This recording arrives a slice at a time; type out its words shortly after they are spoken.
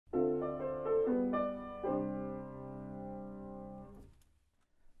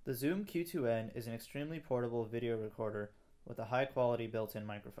The Zoom Q2N is an extremely portable video recorder with a high-quality built-in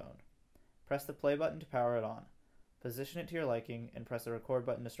microphone. Press the play button to power it on. Position it to your liking and press the record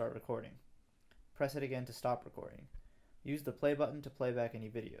button to start recording. Press it again to stop recording. Use the play button to play back any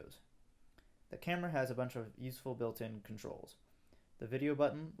videos. The camera has a bunch of useful built-in controls. The video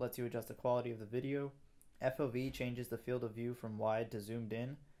button lets you adjust the quality of the video. FOV changes the field of view from wide to zoomed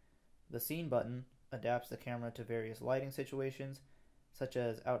in. The scene button adapts the camera to various lighting situations, such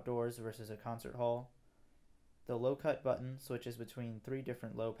as outdoors versus a concert hall. The low cut button switches between 3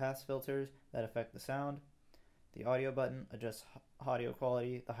 different low pass filters that affect the sound. The audio button adjusts audio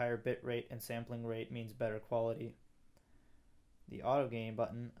quality. The higher bit rate and sampling rate means better quality. The auto gain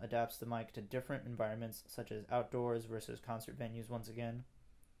button adapts the mic to different environments, such as outdoors versus concert venues once again.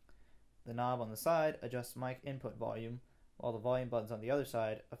 The knob on the side adjusts mic input volume, while the volume buttons on the other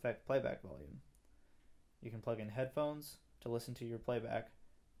side affect playback volume. You can plug in headphones to listen to your playback,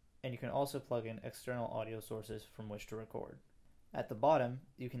 and you can also plug in external audio sources from which to record. At the bottom,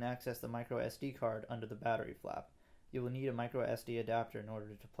 you can access the micro SD card under the battery flap. You will need a micro SD adapter in order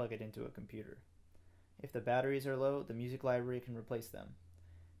to plug it into a computer. If the batteries are low, the music library can replace them.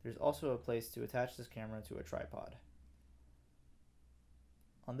 There's also a place to attach this camera to a tripod.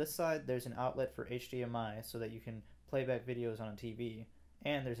 On this side, there's an outlet for HDMI so that you can play back videos on a TV,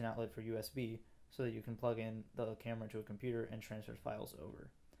 and there's an outlet for USB so that you can plug in the camera to a computer and transfer files over.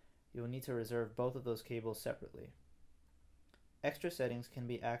 You will need to reserve both of those cables separately. Extra settings can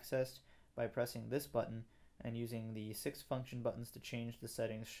be accessed by pressing this button and using the 6 function buttons to change the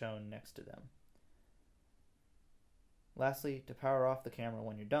settings shown next to them. Lastly, to power off the camera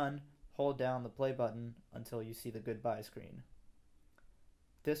when you're done, hold down the play button until you see the goodbye screen.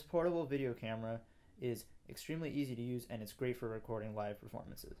 This portable video camera is extremely easy to use, and it's great for recording live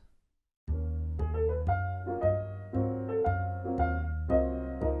performances.